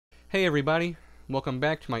Hey everybody, welcome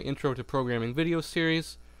back to my Intro to Programming video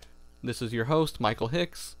series. This is your host, Michael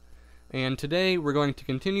Hicks, and today we're going to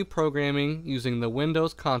continue programming using the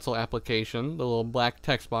Windows Console application, the little black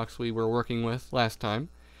text box we were working with last time.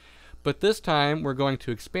 But this time we're going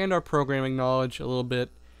to expand our programming knowledge a little bit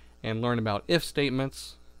and learn about if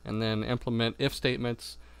statements, and then implement if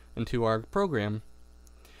statements into our program.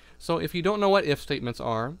 So if you don't know what if statements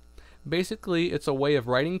are, basically it's a way of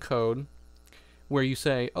writing code where you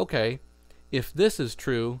say, okay, if this is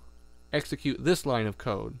true, execute this line of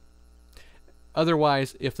code.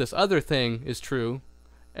 Otherwise, if this other thing is true,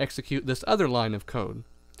 execute this other line of code.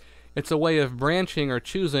 It's a way of branching or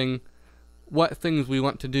choosing what things we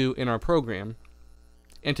want to do in our program.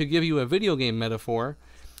 And to give you a video game metaphor,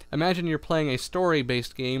 imagine you're playing a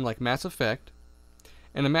story-based game like Mass Effect,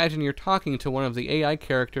 and imagine you're talking to one of the AI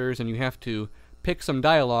characters and you have to pick some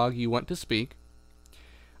dialogue you want to speak.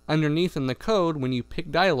 Underneath in the code, when you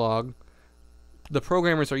pick dialogue, the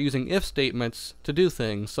programmers are using if statements to do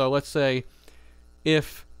things. So let's say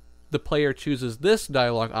if the player chooses this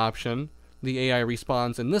dialogue option, the AI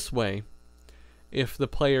responds in this way. If the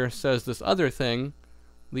player says this other thing,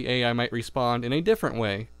 the AI might respond in a different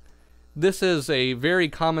way. This is a very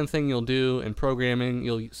common thing you'll do in programming.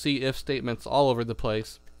 You'll see if statements all over the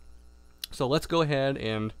place. So let's go ahead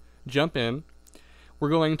and jump in. We're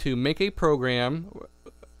going to make a program.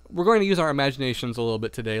 We're going to use our imaginations a little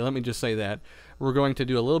bit today. Let me just say that. We're going to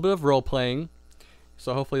do a little bit of role-playing.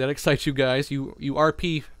 So hopefully that excites you guys, you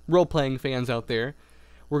RP role-playing fans out there.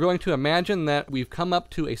 We're going to imagine that we've come up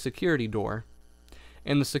to a security door.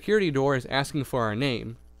 And the security door is asking for our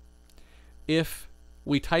name. If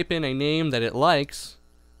we type in a name that it likes,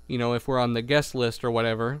 you know, if we're on the guest list or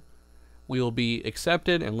whatever, we will be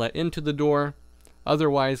accepted and let into the door.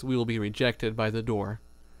 Otherwise, we will be rejected by the door.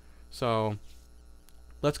 So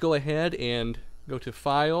let's go ahead and go to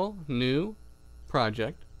File, New,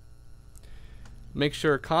 Project. Make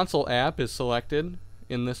sure Console App is selected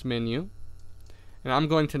in this menu. And I'm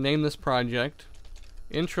going to name this project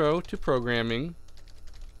Intro to Programming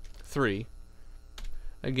 3.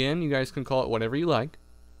 Again, you guys can call it whatever you like.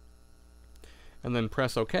 And then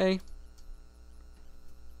press OK.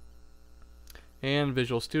 And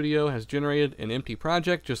Visual Studio has generated an empty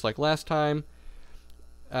project just like last time.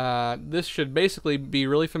 This should basically be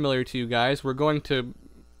really familiar to you guys. We're going to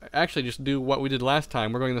actually just do what we did last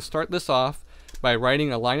time. We're going to start this off by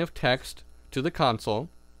writing a line of text to the console.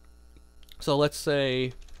 So let's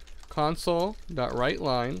say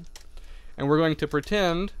console.writeLine, and we're going to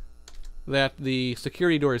pretend that the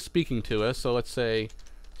security door is speaking to us. So let's say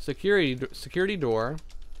security door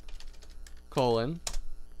colon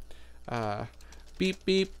beep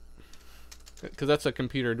beep, because that's a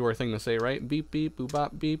computer door thing to say, right? Beep beep boop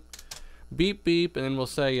bop beep beep beep, and then we'll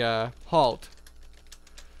say halt.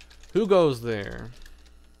 Who goes there?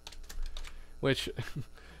 Which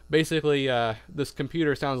basically this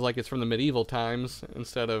computer sounds like it's from the medieval times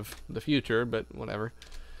instead of the future, but whatever.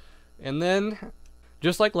 And then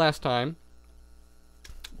just like last time,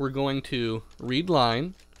 we're going to read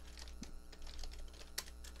line.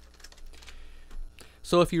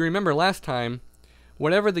 So if you remember last time,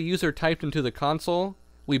 whatever the user typed into the console,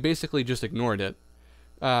 we basically just ignored it.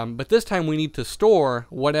 But this time we need to store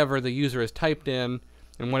whatever the user has typed in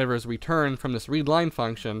and whatever is returned from this readLine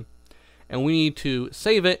function. And we need to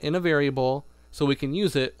save it in a variable so we can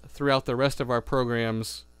use it throughout the rest of our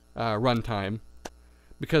program's runtime.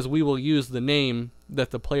 Because we will use the name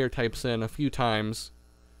that the player types in a few times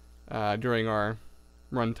during our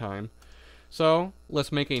runtime. So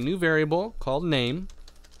let's make a new variable called name.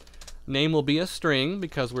 Name will be a string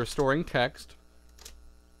because we're storing text.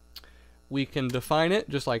 We can define it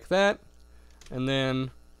just like that, and then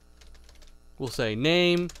we'll say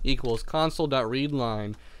name equals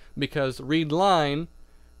console.readLine, because readLine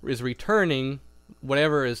is returning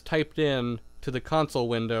whatever is typed in to the console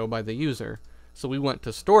window by the user. So we want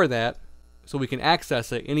to store that so we can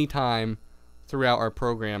access it anytime throughout our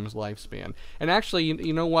program's lifespan. And actually,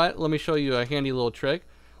 you know what? Let me show you a handy little trick.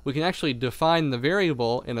 We can actually define the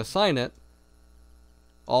variable and assign it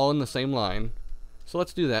all in the same line. So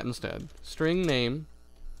let's do that instead. String name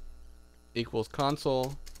equals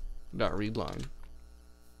console.readLine.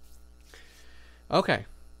 Okay.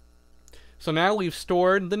 So now we've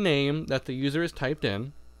stored the name that the user has typed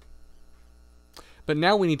in. But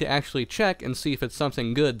now we need to actually check and see if it's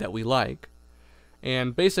something good that we like.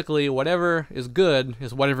 And basically, whatever is good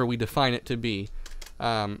is whatever we define it to be.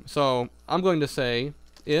 So I'm going to say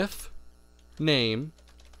if name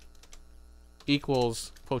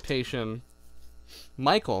equals quotation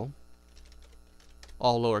Michael,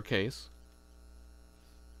 all lowercase,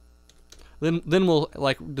 then we'll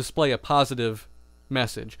like display a positive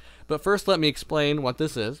message. But first let me explain what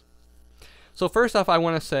this is. So first off, I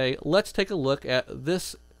want to say, let's take a look at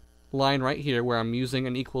this line right here where I'm using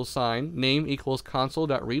an equals sign, name equals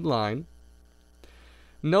console.readLine.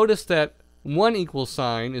 Notice that one equals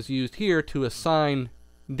sign is used here to assign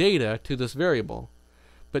data to this variable.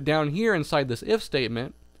 But down here inside this if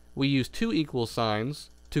statement, we use two equals signs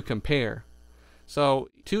to compare. So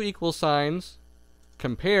two equals signs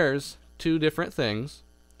compares two different things.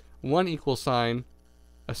 One equals sign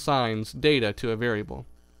assigns data to a variable.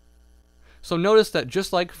 So notice that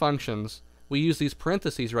just like functions, we use these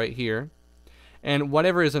parentheses right here, and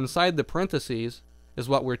whatever is inside the parentheses is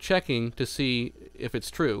what we're checking to see if it's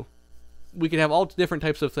true. We can have all different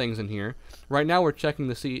types of things in here. Right now we're checking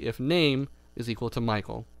to see if name is equal to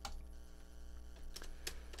Michael.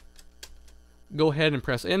 Go ahead and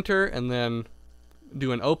press enter and then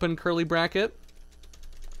do an open curly bracket.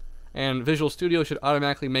 And Visual Studio should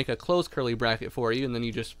automatically make a close curly bracket for you, and then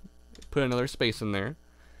you just put another space in there.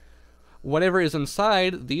 Whatever is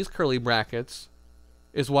inside these curly brackets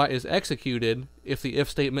is what is executed if the if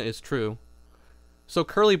statement is true. So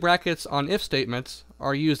curly brackets on if statements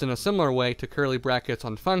are used in a similar way to curly brackets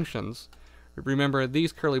on functions. Remember,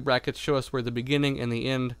 these curly brackets show us where the beginning and the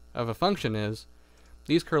end of a function is.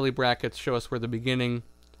 These curly brackets show us where the beginning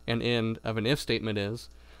and end of an if statement is.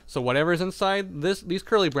 So whatever is inside these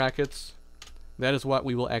curly brackets, that is what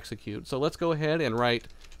we will execute. So let's go ahead and write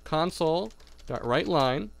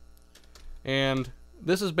console.writeLine. And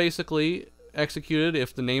this is basically executed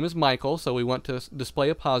if the name is Michael, so we want to display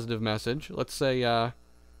a positive message. Let's say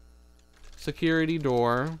security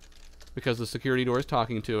door, because the security door is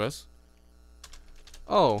talking to us.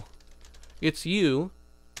 Oh, it's you.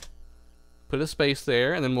 Put a space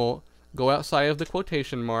there, and then we'll go outside of the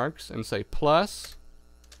quotation marks and say plus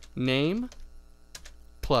name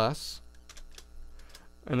plus,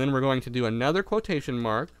 and then we're going to do another quotation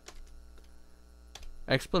mark,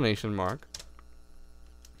 exclamation mark.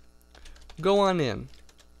 Go on in.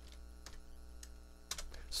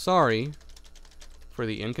 Sorry for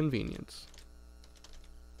the inconvenience.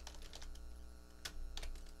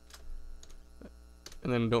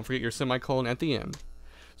 And then don't forget your semicolon at the end.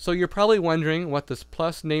 So you're probably wondering what this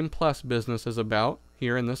plus name plus business is about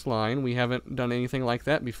here in this line. We haven't done anything like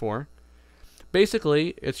that before.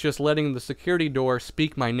 Basically, it's just letting the security door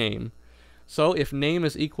speak my name. So if name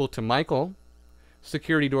is equal to Michael,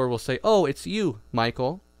 security door will say, oh, it's you,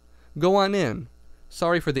 Michael. Go on in.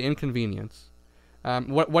 Sorry for the inconvenience.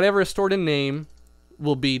 Whatever is stored in name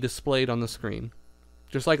will be displayed on the screen.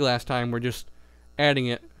 Just like last time, we're just adding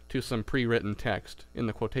it to some pre-written text in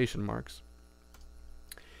the quotation marks.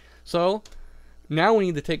 So now we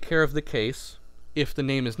need to take care of the case if the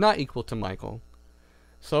name is not equal to Michael.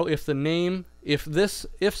 So if this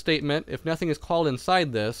if statement, if nothing is called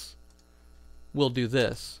inside this, we'll do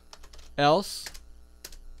this. Else,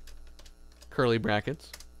 curly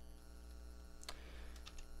brackets.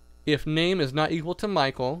 If name is not equal to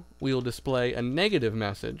Michael, we will display a negative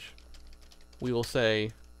message. We will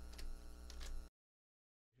say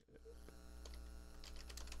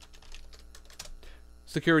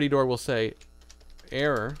security door will say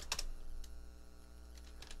error,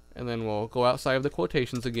 and then we'll go outside of the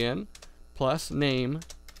quotations again, plus name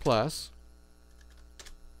plus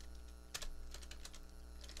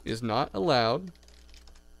is not allowed,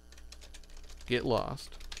 get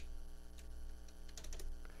lost.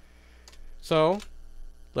 So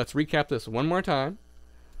let's recap this one more time.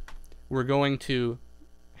 We're going to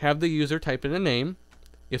have the user type in a name.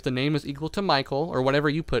 If the name is equal to Michael, or whatever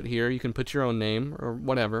you put here, you can put your own name or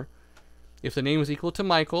whatever. If the name is equal to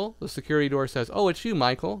Michael, the security door says, oh, it's you,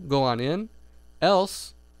 Michael. Go on in.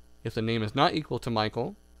 Else, if the name is not equal to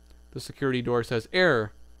Michael, the security door says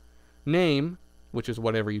error. Name, which is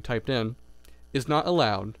whatever you typed in, is not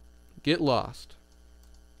allowed. Get lost.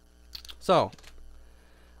 So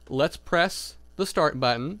let's press the start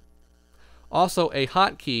button. Also, a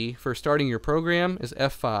hotkey for starting your program is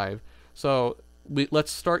F5. So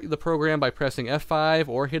let's start the program by pressing F5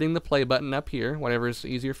 or hitting the play button up here, whatever is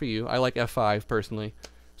easier for you. I like F5 personally,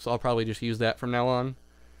 so I'll probably just use that from now on.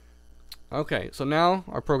 Okay, so now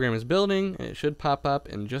our program is building, and it should pop up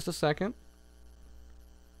in just a second.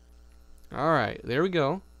 Alright, there we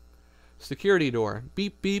go. Security door.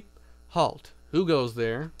 Beep, beep, halt. Who goes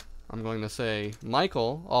there? I'm going to say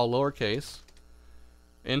Michael, all lowercase.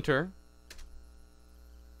 Enter.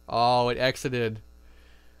 Oh, it exited.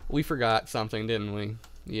 We forgot something, didn't we?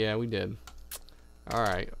 Yeah, we did.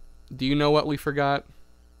 Alright. Do you know what we forgot?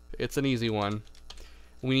 It's an easy one.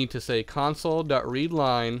 We need to say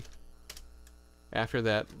console.readLine after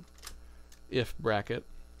that if bracket.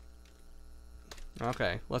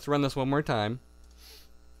 Okay, let's run this one more time.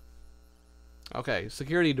 Okay,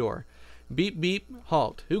 security door. Beep, beep,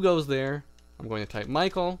 halt. Who goes there? I'm going to type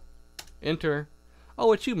Michael. Enter.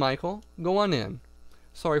 Oh, it's you, Michael. Go on in.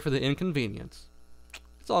 Sorry for the inconvenience.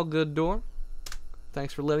 It's all good, door.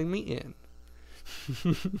 Thanks for letting me in.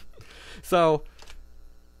 So,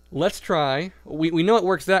 let's try. We know it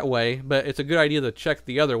works that way, but it's a good idea to check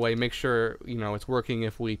the other way, make sure, you know, it's working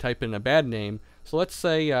if we type in a bad name. So let's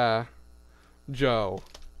say, Joe.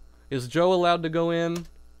 Is Joe allowed to go in?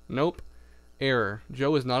 Nope. Error.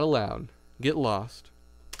 Joe is not allowed. Get lost.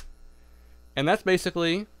 And that's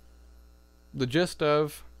basically the gist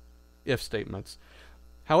of if statements.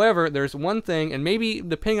 However, there's one thing, and maybe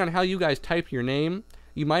depending on how you guys type your name,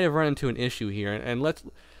 you might have run into an issue here. And let's,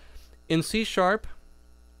 in C#,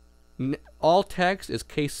 all text is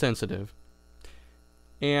case sensitive.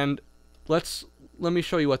 And let me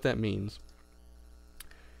show you what that means.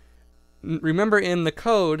 Remember in the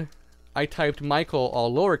code, I typed Michael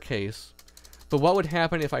all lowercase, but what would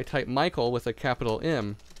happen if I type Michael with a capital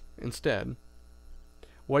M instead?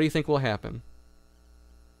 What do you think will happen?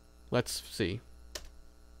 Let's see.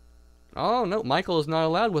 Oh, no, Michael is not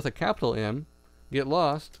allowed with a capital M. Get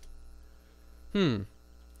lost.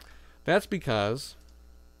 That's because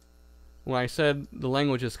when I said the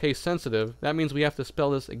language is case sensitive, that means we have to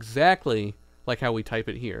spell this exactly like how we type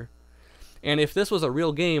it here. And if this was a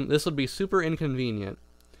real game, this would be super inconvenient.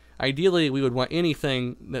 Ideally, we would want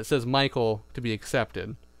anything that says Michael to be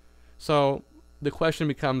accepted. So the question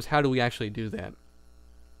becomes, how do we actually do that?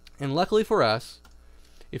 And luckily for us,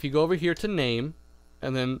 if you go over here to name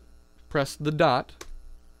and then press the dot,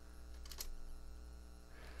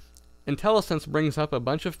 IntelliSense brings up a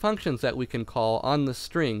bunch of functions that we can call on the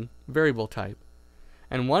string variable type.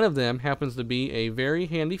 And one of them happens to be a very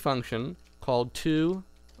handy function called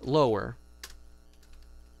toLower.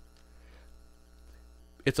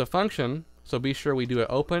 It's a function, so be sure we do it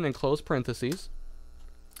open and close parentheses.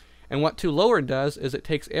 And what toLower does is it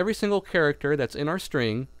takes every single character that's in our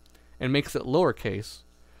string and makes it lowercase.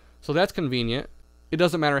 So that's convenient. It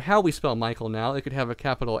doesn't matter how we spell Michael now. It could have a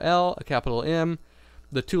capital L, a capital M.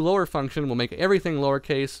 The toLower function will make everything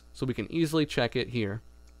lowercase, so we can easily check it here.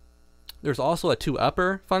 There's also a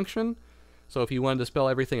toUpper function. So if you wanted to spell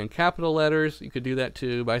everything in capital letters, you could do that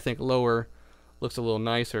too, but I think lower looks a little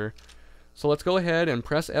nicer. So let's go ahead and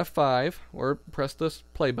press F5, or press this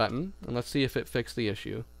play button, and let's see if it fixed the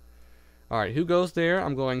issue. Alright, who goes there?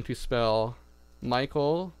 I'm going to spell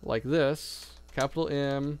Michael like this, capital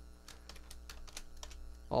M,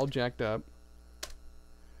 all jacked up.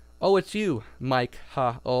 Oh, it's you, Mike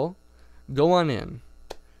Ha-oh. Go on in.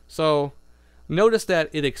 So notice that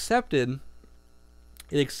it accepted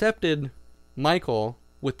Michael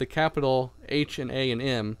with the capital H and A and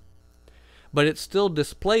M, but it still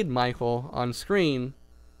displayed Michael on screen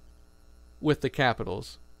with the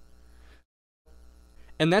capitals.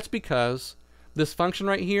 And that's because this function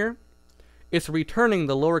right here, it's returning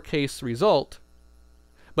the lowercase result,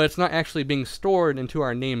 but it's not actually being stored into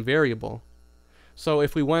our name variable. So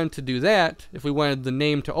if we wanted to do that, if we wanted the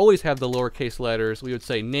name to always have the lowercase letters, we would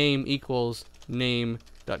say name equals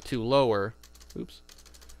name.toLower. Oops.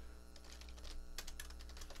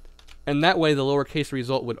 And that way the lowercase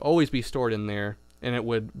result would always be stored in there, and it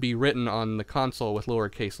would be written on the console with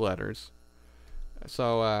lowercase letters.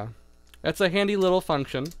 So that's a handy little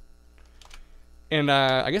function. And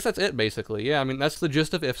I guess that's it basically. Yeah, I mean, that's the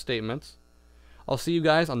gist of if statements. I'll see you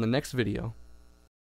guys on the next video.